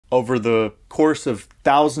over the course of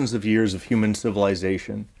thousands of years of human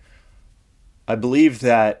civilization, I believe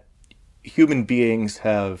that human beings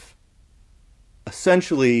have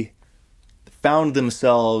essentially found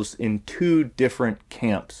themselves in two different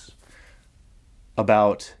camps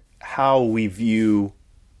about how we view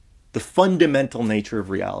the fundamental nature of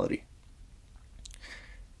reality.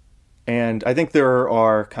 And I think there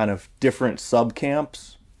are kind of different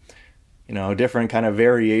subcamps, different kind of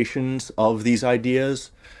variations of these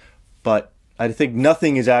ideas, but I think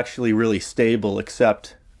nothing is actually really stable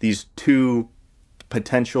except these two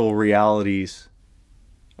potential realities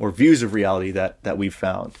or views of reality that we've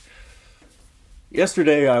found.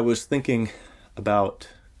 Yesterday I was thinking about,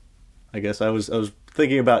 I was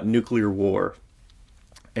thinking about nuclear war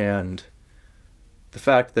and the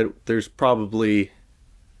fact that there's probably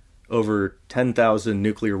over 10,000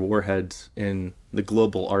 nuclear warheads in the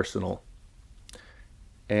global arsenal.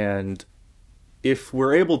 And if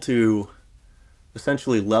we're able to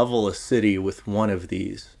essentially level a city with one of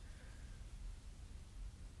these,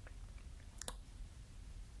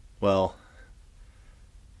 well,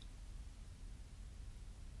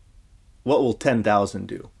 what will 10,000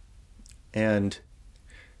 do? And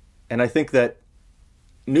I think that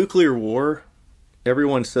nuclear war,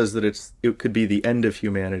 everyone says that it could be the end of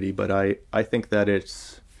humanity, but I think that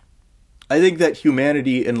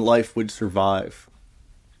humanity and life would survive.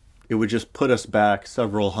 It would just put us back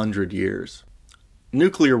several hundred years.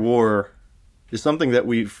 Nuclear war is something that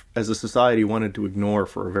we've, as a society, wanted to ignore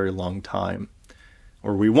for a very long time.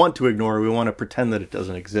 Or we want to ignore, we want to pretend that it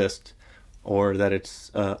doesn't exist, or that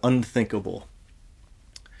it's unthinkable.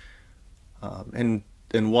 And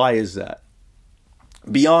why is that?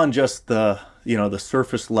 Beyond just the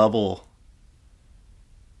surface level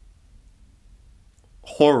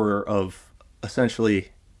horror of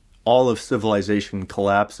essentially all of civilization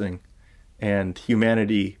collapsing and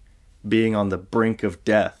humanity being on the brink of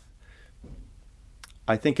death,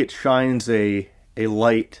 I think it shines a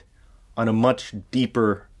light on a much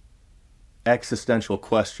deeper existential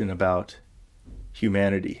question about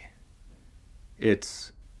humanity.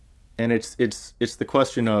 It's the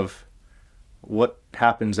question of what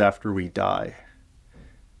happens after we die,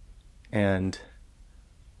 and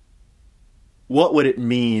what would it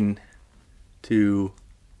mean to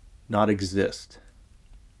not exist?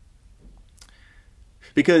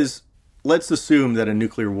 Because let's assume that a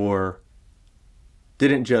nuclear war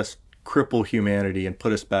didn't just cripple humanity and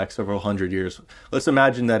put us back several hundred years. Let's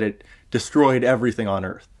imagine that it destroyed everything on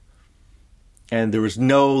Earth, and there was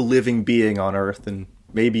no living being on Earth and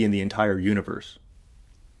maybe in the entire universe.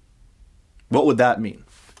 What would that mean?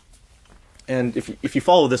 And if you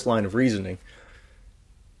follow this line of reasoning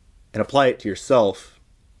and apply it to yourself,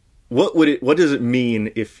 what does it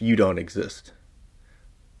mean if you don't exist?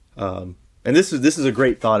 And this is a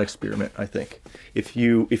great thought experiment, I think. If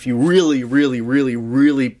you really, really, really,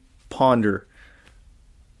 really ponder,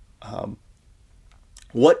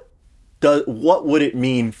 what would it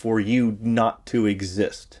mean for you not to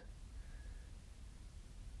exist?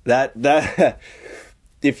 That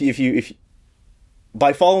if you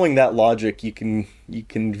by following that logic, you can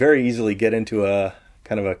very easily get into a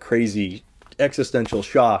kind of a crazy existential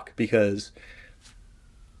shock, because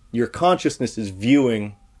your consciousness is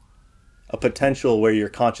viewing a potential where your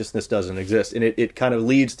consciousness doesn't exist, and it kind of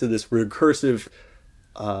leads to this recursive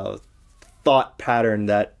thought pattern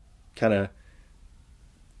that kind of,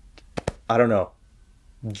 I don't know,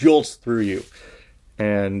 jolts through you.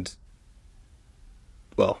 And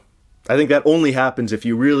well, I think that only happens if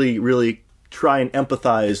you really, really try and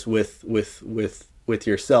empathize with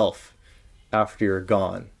yourself after you're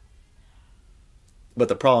gone. But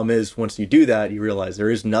the problem is, once you do that, you realize there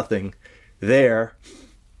is nothing there,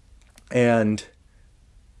 and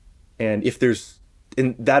if there's,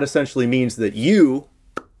 and that essentially means that you,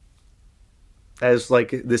 as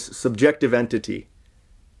like this subjective entity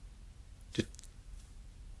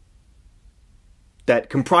that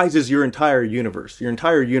comprises your entire universe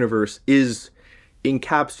is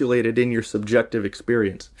encapsulated in your subjective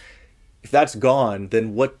experience. If that's gone,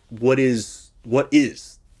 then what is?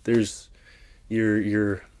 There's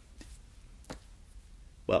your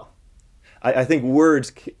well, I think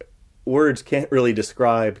words can't really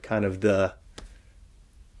describe kind of the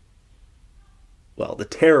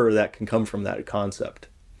terror that can come from that concept.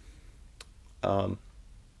 But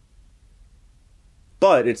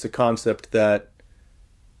it's a concept that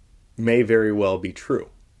may very well be true.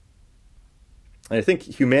 And I think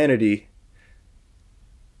humanity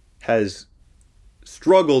has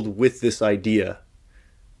struggled with this idea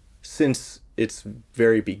since its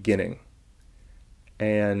very beginning.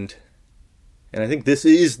 And I think this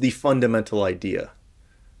is the fundamental idea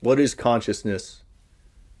What is consciousness?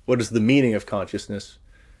 What is the meaning of consciousness?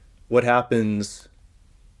 What happens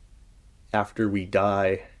after we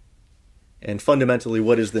die? And fundamentally,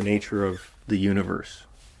 what is the nature of the universe?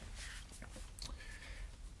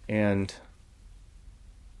 And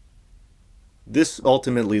this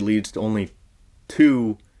ultimately leads to only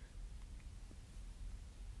two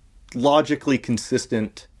logically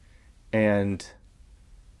consistent and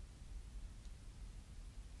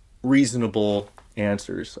reasonable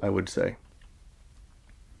answers, I would say.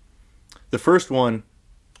 The first one,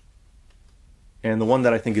 and the one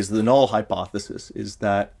that I think is the null hypothesis, is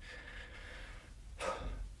that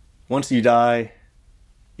once you die,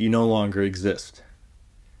 you no longer exist.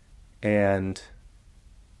 And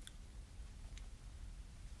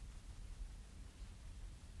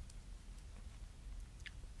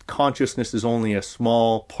consciousness is only a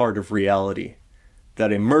small part of reality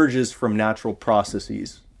that emerges from natural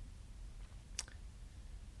processes.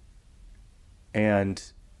 And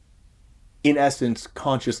in essence,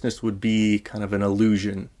 consciousness would be kind of an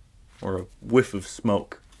illusion or a whiff of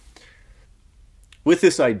smoke. With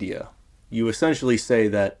this idea, you essentially say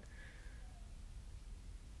that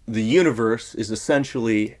the universe is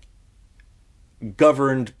essentially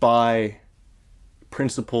governed by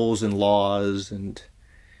principles and laws, and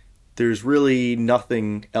there's really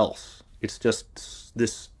nothing else. It's just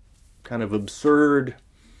this kind of absurd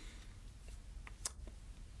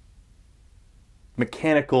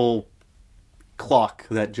mechanical clock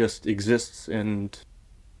that just exists and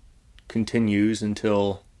continues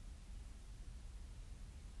until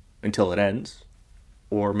it ends,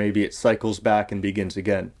 or maybe it cycles back and begins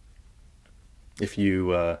again. If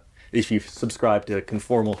you subscribe to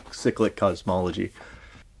conformal cyclic cosmology,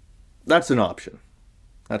 that's an option.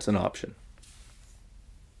 That's an option.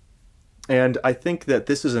 And I think that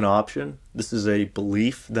this is an option. This is a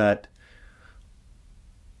belief that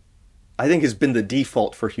I think has been the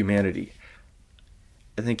default for humanity.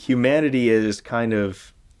 I think humanity is kind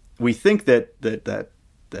of, we think that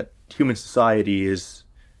human society is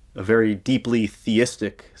a very deeply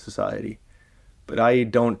theistic society, but I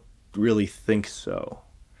don't really think so.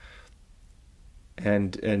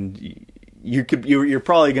 And you're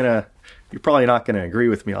probably not gonna agree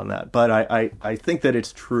with me on that, but I think that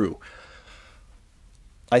it's true.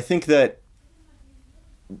 I think that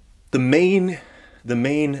the main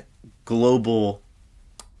global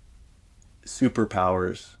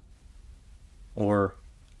superpowers, or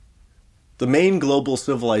the main global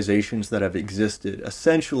civilizations that have existed,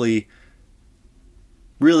 essentially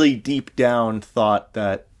really deep down thought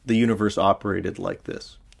that the universe operated like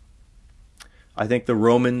this. I think the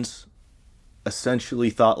Romans essentially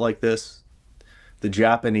thought like this. The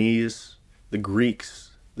Japanese, the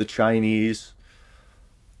Greeks, the Chinese.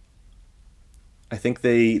 I think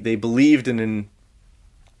they believed in an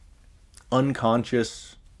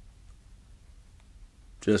unconscious,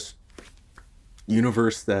 just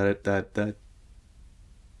universe that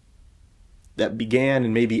began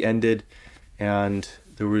and maybe ended, and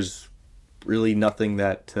there was really nothing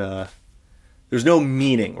that there's no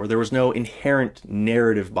meaning, or there was no inherent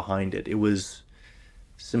narrative behind it. It was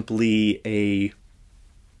simply a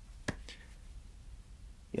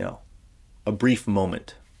brief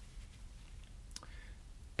moment.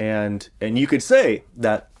 And you could say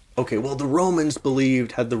that, okay, well, the Romans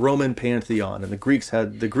had the Roman pantheon, and the Greeks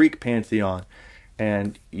had the Greek pantheon,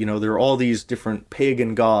 and there are all these different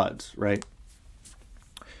pagan gods, right?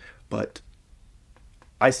 But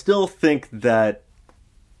I still think that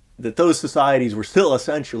those societies were still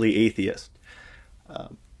essentially atheist.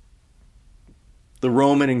 The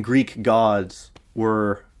Roman and Greek gods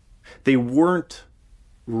weren't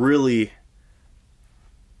really,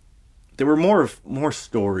 they were more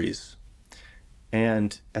stories.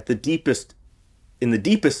 And in the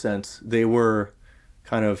deepest sense, they were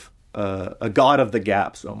kind of a god of the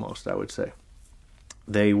gaps, almost, I would say.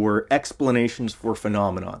 They were explanations for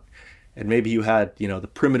phenomenon. And maybe you had, the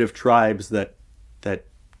primitive tribes that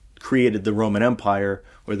created the Roman Empire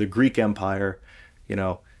or the Greek Empire.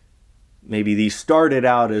 Maybe these started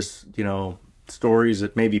out as, stories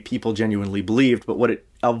that maybe people genuinely believed, but what it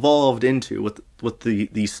evolved into, what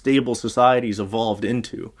these stable societies evolved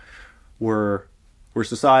into, were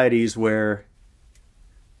societies where,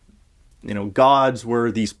 gods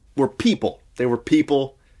were people. They were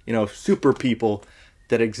people, super people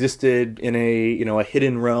that existed in a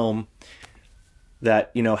hidden realm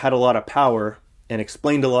that, had a lot of power and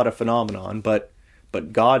explained a lot of phenomenon, but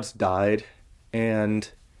gods died,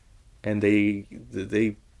 and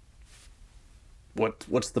they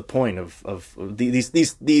what's the point of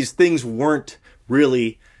these things weren't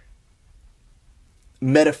really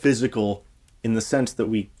metaphysical in the sense that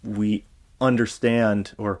we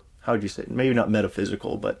understand, or how would you say, maybe not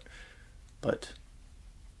metaphysical, but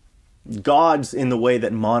gods in the way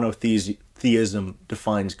that monotheism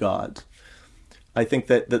defines gods. I think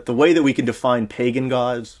that the way that we can define pagan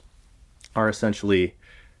gods are essentially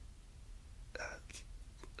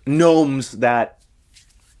gnomes that...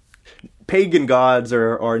 Pagan gods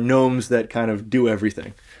are gnomes that kind of do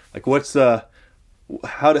everything. Like,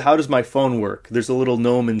 how does my phone work? There's a little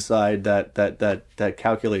gnome inside that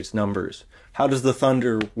calculates numbers. How does the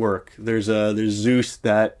thunder work? There's Zeus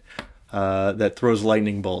that throws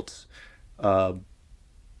lightning bolts. Then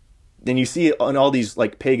you see in all these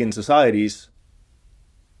like pagan societies,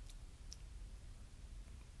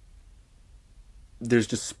 there's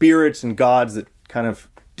just spirits and gods that kind of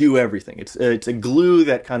do everything. It's a glue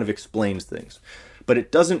that kind of explains things, but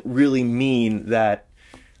it doesn't really mean that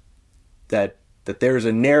there's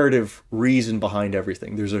a narrative reason behind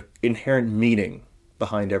everything. There's an inherent meaning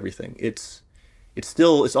behind everything. It's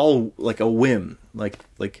all like a whim. Like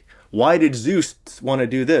why did Zeus want to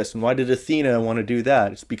do this and why did Athena want to do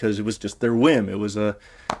that? It's because it was just their whim. It was the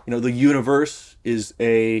universe is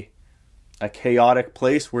a chaotic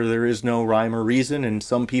place where there is no rhyme or reason, and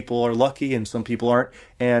some people are lucky and some people aren't,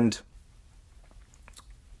 and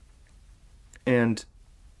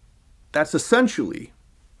that's essentially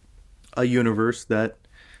a universe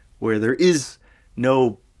where there is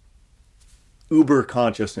no uber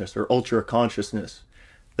consciousness or ultra consciousness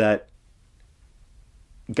that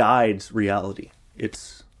guides reality.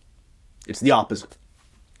 It's the opposite.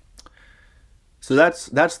 So that's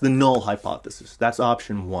the null hypothesis. That's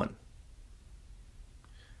option one.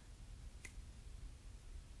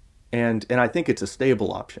 And I think it's a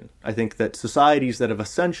stable option. I think that societies that have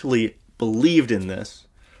essentially believed in this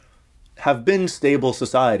have been stable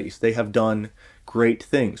societies. They have done great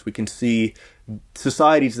things. We can see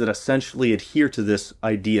societies that essentially adhere to this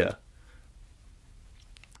idea.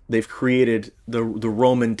 They've created the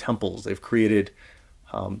Roman temples. They've created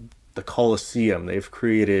the Colosseum. They've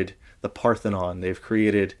created the Parthenon. They've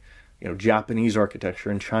created Japanese architecture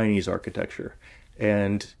and Chinese architecture.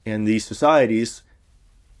 And these societies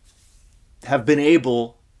have been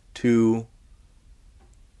able to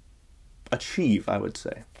achieve, I would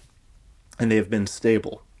say, and they have been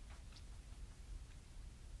stable.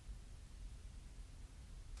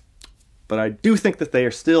 But I do think that they are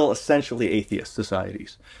still essentially atheist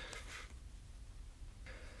societies.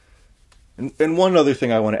 And one other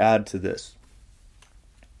thing I want to add to this.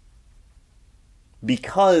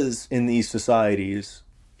 Because in these societies,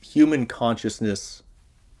 human consciousness,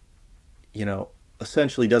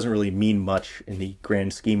 essentially doesn't really mean much in the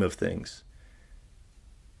grand scheme of things,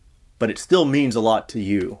 but it still means a lot to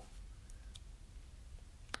you.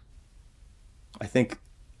 I think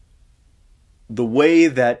the way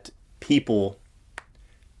that people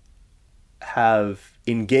have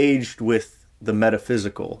engaged with the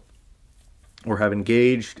metaphysical, or have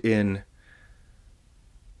engaged in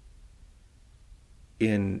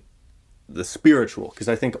the spiritual, because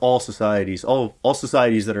I think all societies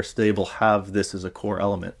that are stable have this as a core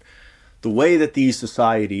element. The way that these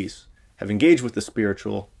societies have engaged with the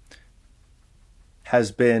spiritual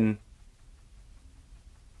has been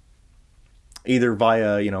either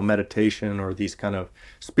via meditation or these kind of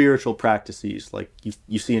spiritual practices, like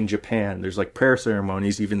you see in Japan. There's like prayer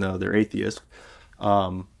ceremonies, even though they're atheist.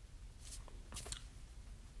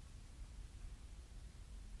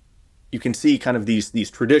 You can see kind of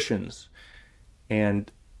these traditions.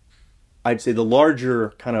 And I'd say the larger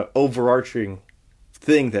kind of overarching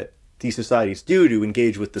thing that these societies do to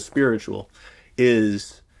engage with the spiritual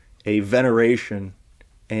is a veneration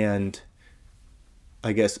and,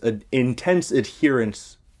 I guess, an intense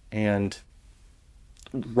adherence and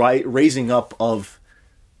raising up of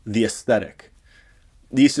the aesthetic.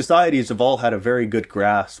 These societies have all had a very good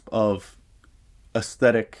grasp of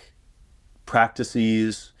aesthetic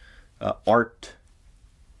practices, art,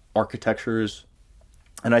 architectures.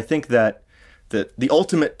 And I think that the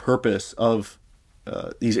ultimate purpose of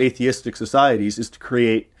these atheistic societies is to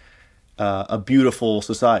create a beautiful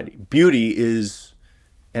society. Beauty is,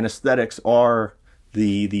 and aesthetics are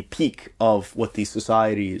the peak of what these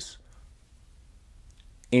societies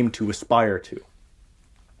aim to aspire to.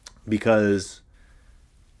 Because,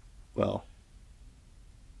 well,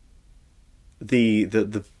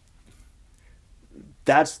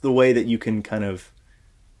 that's the way that you can kind of,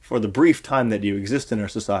 for the brief time that you exist in our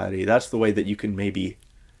society, that's the way that you can maybe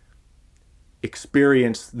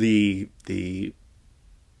experience the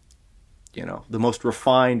most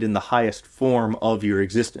refined and the highest form of your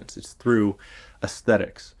existence. It's through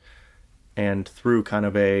aesthetics and through kind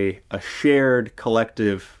of a shared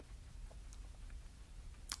collective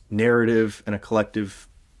narrative and a collective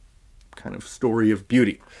kind of story of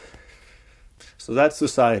beauty. So that's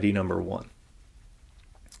society number one.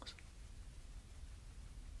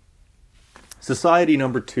 Society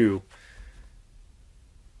number two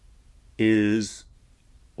is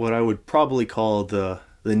what I would probably call the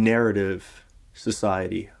narrative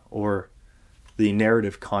society, or the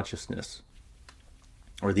narrative consciousness,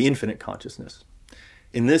 or the infinite consciousness.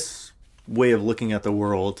 In this way of looking at the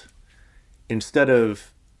world, instead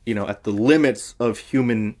of, at the limits of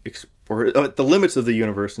or at the limits of the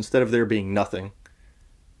universe, instead of there being nothing,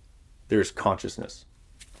 there's consciousness.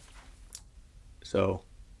 So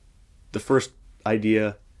the first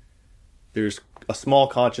idea, there's a small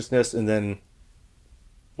consciousness, and then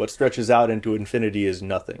what stretches out into infinity is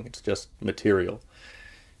nothing. It's just material.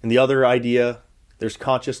 And the other idea, there's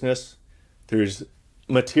consciousness, there's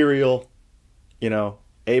material,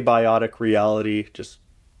 abiotic reality, just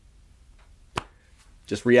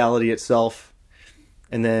reality itself.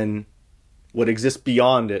 And then what exists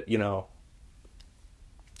beyond it,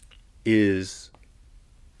 is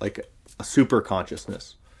like a super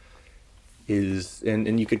consciousness.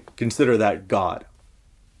 And you could consider that God.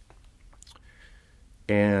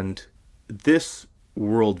 And this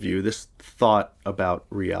worldview, this thought about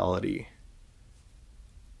reality,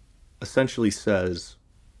 essentially says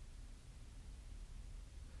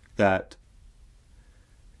that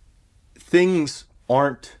things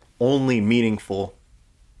aren't only meaningful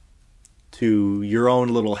to your own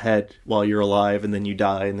little head while you're alive, and then you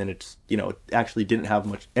die, and then it's, it actually didn't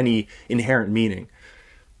have any inherent meaning.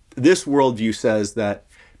 This worldview says that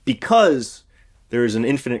because there is an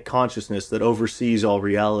infinite consciousness that oversees all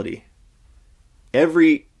reality,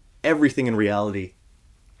 everything in reality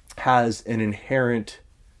has an inherent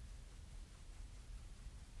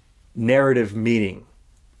narrative meaning,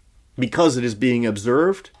 because it is being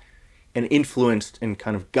observed and influenced and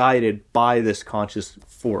kind of guided by this conscious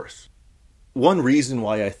force. One reason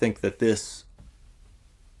why I think that this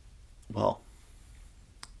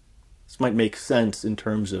might make sense in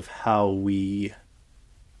terms of how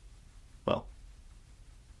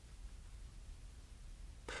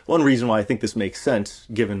one reason why I think this makes sense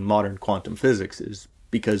given modern quantum physics is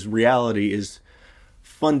because reality is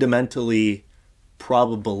fundamentally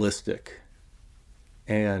probabilistic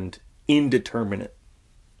and indeterminate.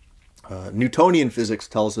 Newtonian physics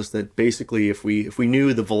tells us that basically if we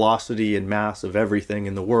knew the velocity and mass of everything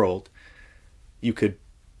in the world, you could,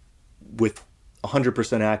 with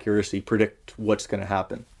 100% accuracy, predict what's going to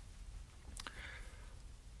happen.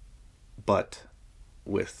 But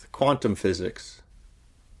with quantum physics,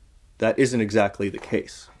 that isn't exactly the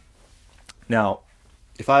case. Now,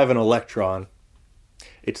 if I have an electron,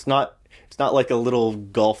 it's not like a little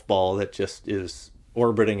golf ball that just is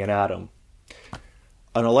orbiting an atom.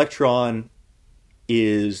 An electron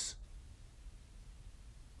it's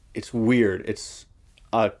weird. It's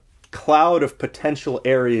a cloud of potential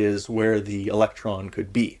areas where the electron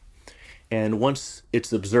could be. And once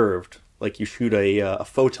it's observed, like you shoot a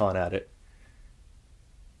photon at it,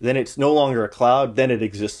 then it's no longer a cloud, then it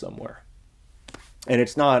exists somewhere. And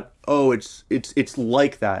it's not, it's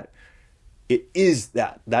like that. It is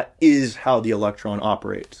that. That is how the electron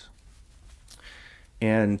operates.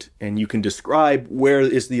 And you can describe where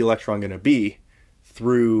is the electron going to be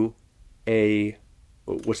through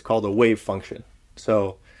what's called a wave function.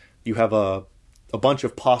 So you have a bunch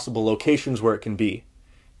of possible locations where it can be.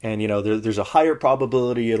 And, there's a higher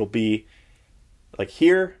probability it'll be like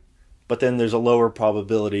here, but then there's a lower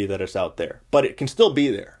probability that it's out there. But it can still be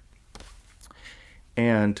there.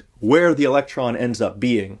 And where the electron ends up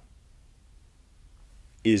being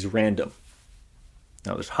is random.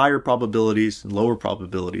 Now, there's higher probabilities and lower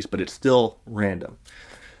probabilities, but it's still random.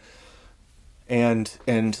 And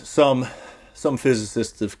some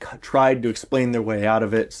physicists have tried to explain their way out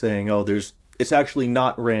of it, saying, it's actually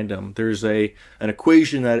not random. There's an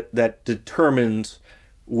equation that determines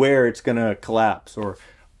where it's going to collapse, or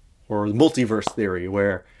multiverse theory,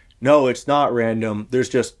 where no, it's not random. There's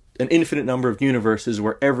just an infinite number of universes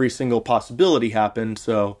where every single possibility happened,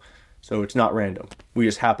 so it's not random. We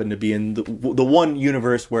just happen to be in the one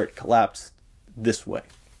universe where it collapsed this way.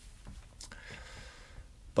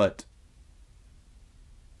 But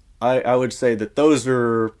I would say that those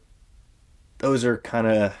are kind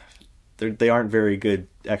of, they aren't very good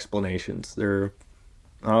explanations. They're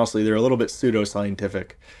a little bit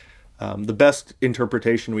pseudoscientific. The best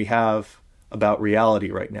interpretation we have about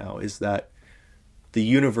reality right now is that the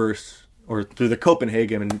universe, or through the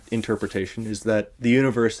Copenhagen interpretation, is that the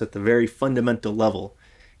universe at the very fundamental level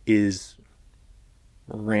is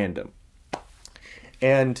random.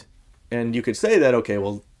 And you could say that, okay,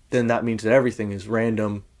 well, then that means that everything is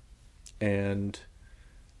random and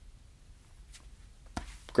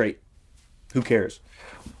great. Who cares?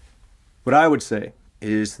 What I would say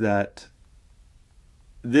is that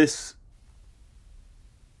this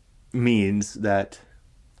means that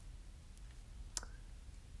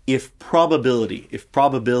if probability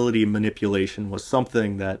manipulation was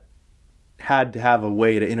something that had to have a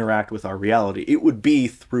way to interact with our reality, it would be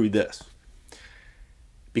through this.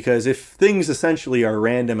 Because if things essentially are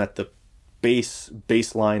random at the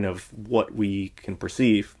baseline of what we can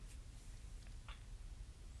perceive,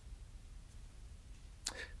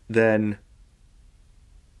 then,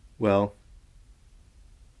 well,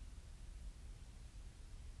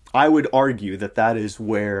 I would argue that that is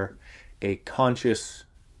where a conscious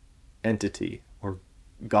entity, or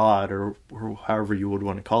God, or however you would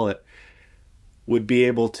want to call it, would be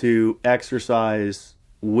able to exercise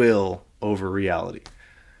will over reality.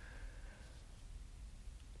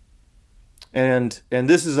 And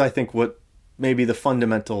this is, I think, what maybe the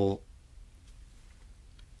fundamental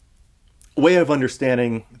way of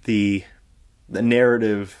understanding the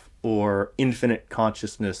narrative or infinite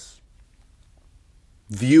consciousness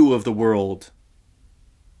view of the world.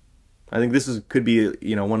 I think this could be,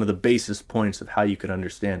 one of the basis points of how you could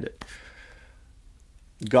understand it.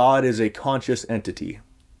 God is a conscious entity,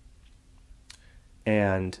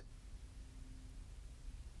 and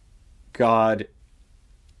God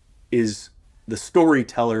is the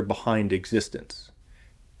storyteller behind existence,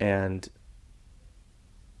 and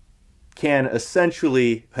can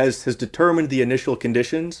essentially has determined the initial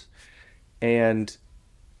conditions, and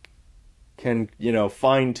can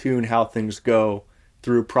fine tune how things go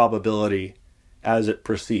through probability as it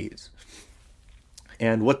proceeds.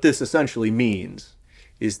 And what this essentially means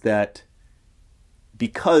is that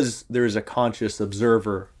because there is a conscious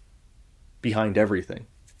observer behind everything,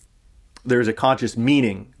 there's a conscious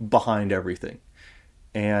meaning behind everything,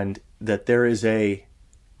 and that there is a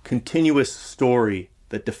continuous story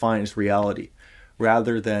that defines reality,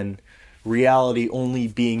 rather than reality only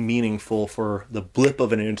being meaningful for the blip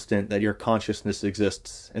of an instant that your consciousness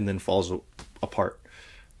exists and then falls apart.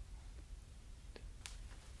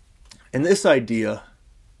 And this idea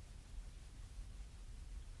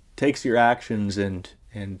takes your actions and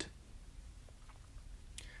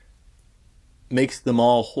makes them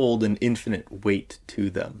all hold an infinite weight to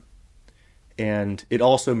them. And it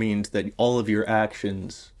also means that all of your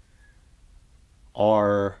actions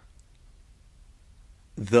are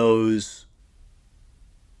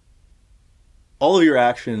all of your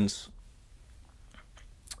actions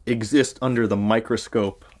exist under the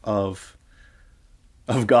microscope of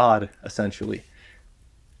God, essentially.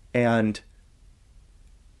 And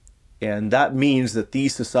that means that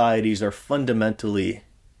these societies are fundamentally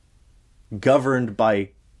governed by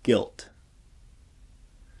guilt.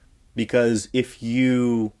 Because if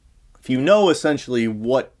you know essentially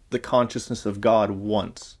what the consciousness of God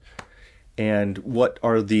wants, and what's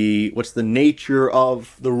the nature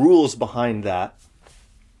of the rules behind that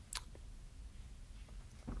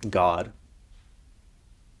God,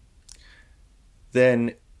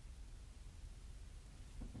 then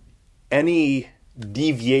any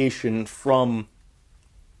deviation from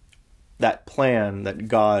that plan that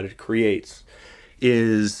God creates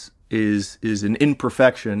is an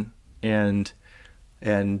imperfection, and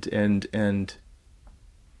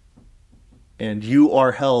you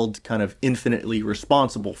are held kind of infinitely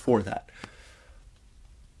responsible for that,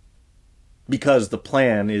 because the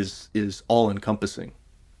plan is all-encompassing.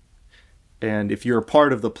 And if you're a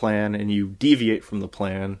part of the plan and you deviate from the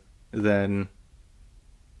plan, then,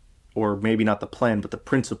 or maybe not the plan, but the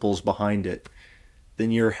principles behind it, then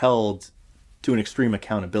you're held to an extreme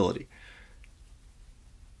accountability.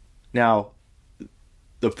 Now,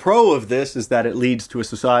 the pro of this is that it leads to a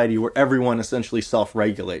society where everyone essentially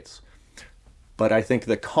self-regulates. But I think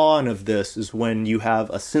the con of this is when you have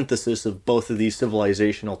a synthesis of both of these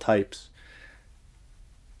civilizational types.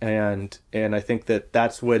 And I think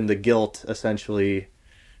that's when the guilt essentially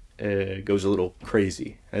goes a little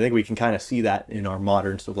crazy. I think we can kind of see that in our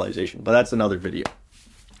modern civilization, but that's another video.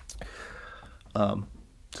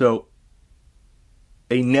 So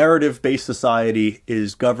a narrative-based society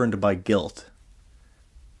is governed by guilt,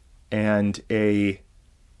 and a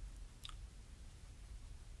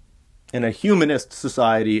humanist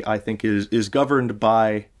society, I think, is governed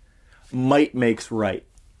by might makes right.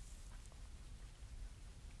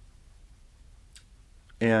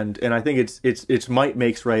 And I think it's might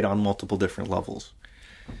makes right on multiple different levels.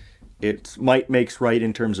 It's might makes right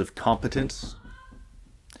in terms of competence.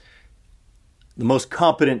 The most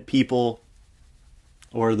competent people,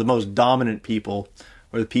 or the most dominant people,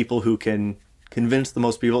 are the people who can convince the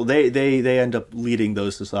most people, they end up leading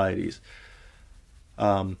those societies.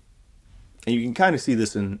 And you can kind of see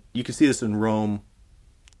this in Rome.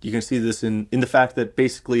 You can see this in the fact that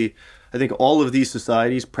basically, I think all of these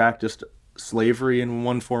societies practiced slavery in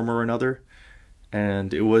one form or another,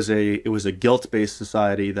 and it was a guilt-based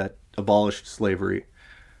society that abolished slavery.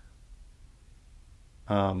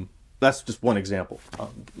 That's just one example.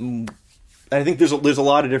 I think there's a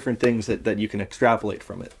lot of different things that you can extrapolate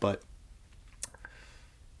from it, but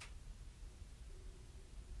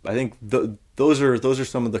I think those are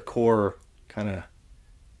some of the core kind of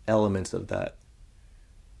elements of that.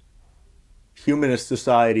 Humanist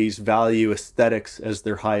societies value aesthetics as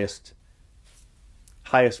their highest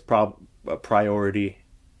priority.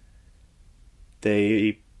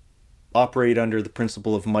 They operate under the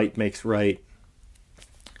principle of might makes right.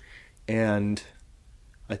 And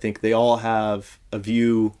I think they all have a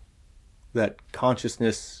view that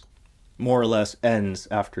consciousness more or less ends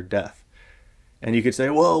after death. And you could say,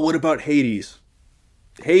 well, what about Hades?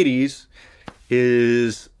 Hades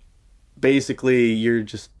is basically you're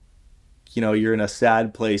in a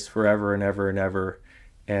sad place forever and ever and ever,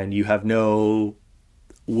 and you have no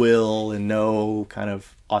will and no kind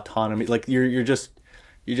of autonomy. Like you're just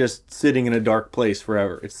sitting in a dark place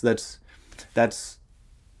forever.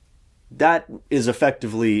 That is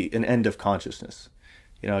effectively an end of consciousness.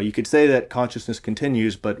 You could say that consciousness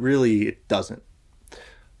continues, but really it doesn't.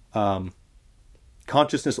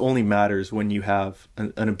 Consciousness only matters when you have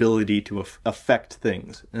an ability to affect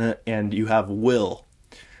things, and you have will.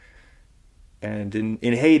 And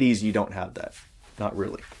in Hades, you don't have that. Not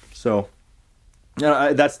really. So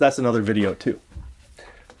that's another video too.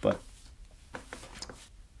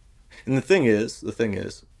 And the thing is,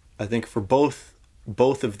 I think for both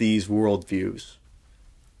of these worldviews,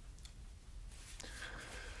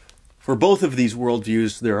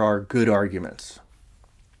 there are good arguments.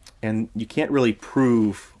 And you can't really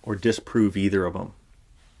prove or disprove either of them.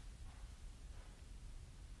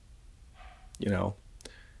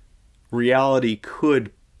 Reality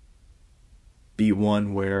could be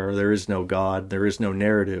one where there is no God, there is no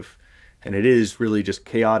narrative, and it is really just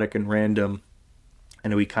chaotic and random,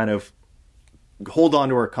 and we kind of hold on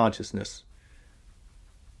to our consciousness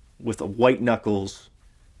with a white knuckles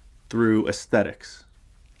through aesthetics.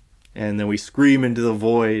 And then we scream into the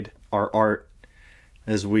void our art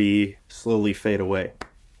as we slowly fade away.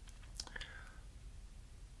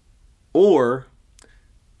 Or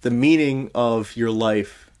the meaning of your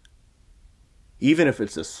life, even if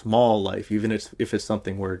it's a small life, even if it's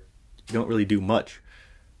something where you don't really do much,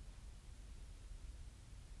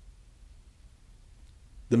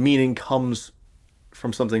 the meaning comes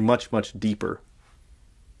from something much, much deeper.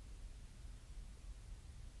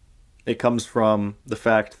 It comes from the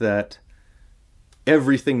fact that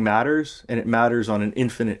everything matters, and it matters on an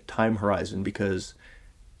infinite time horizon, because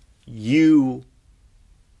you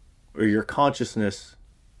or your consciousness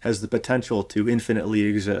has the potential to infinitely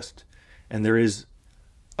exist. And there is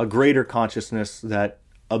a greater consciousness that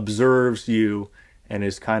observes you and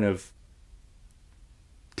is kind of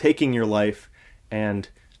taking your life and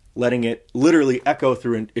letting it literally echo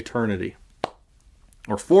through eternity,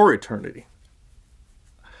 or for eternity.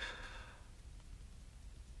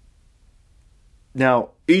 Now,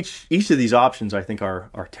 each of these options, I think, are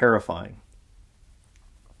terrifying.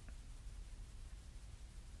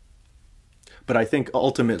 But I think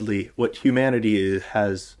ultimately what humanity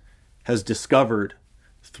has discovered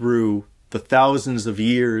through the thousands of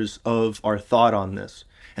years of our thought on this,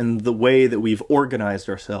 and the way that we've organized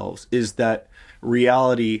ourselves, is that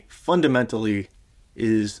reality fundamentally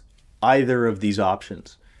is either of these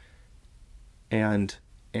options. And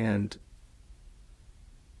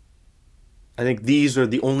I think these are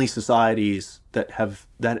the only societies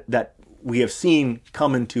that we have seen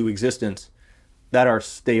come into existence that are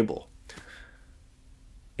stable.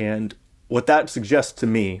 And what that suggests to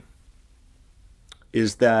me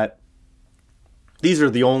is that these are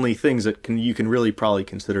the only things that you can really probably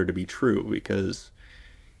consider to be true, because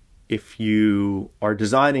if you are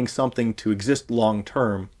designing something to exist long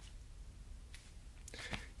term,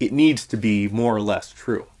 it needs to be more or less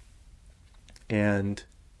true. And,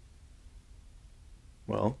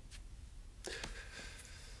 well,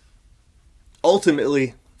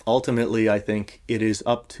 ultimately, I think it is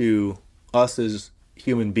up to us as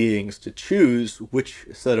human beings to choose which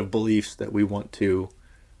set of beliefs that we want to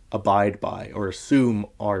abide by or assume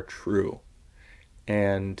are true.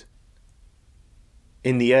 And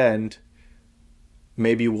in the end,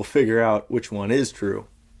 maybe we'll figure out which one is true.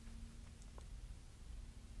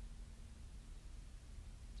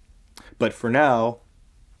 But for now,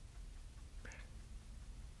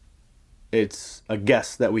 it's a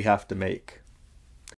guess that we have to make.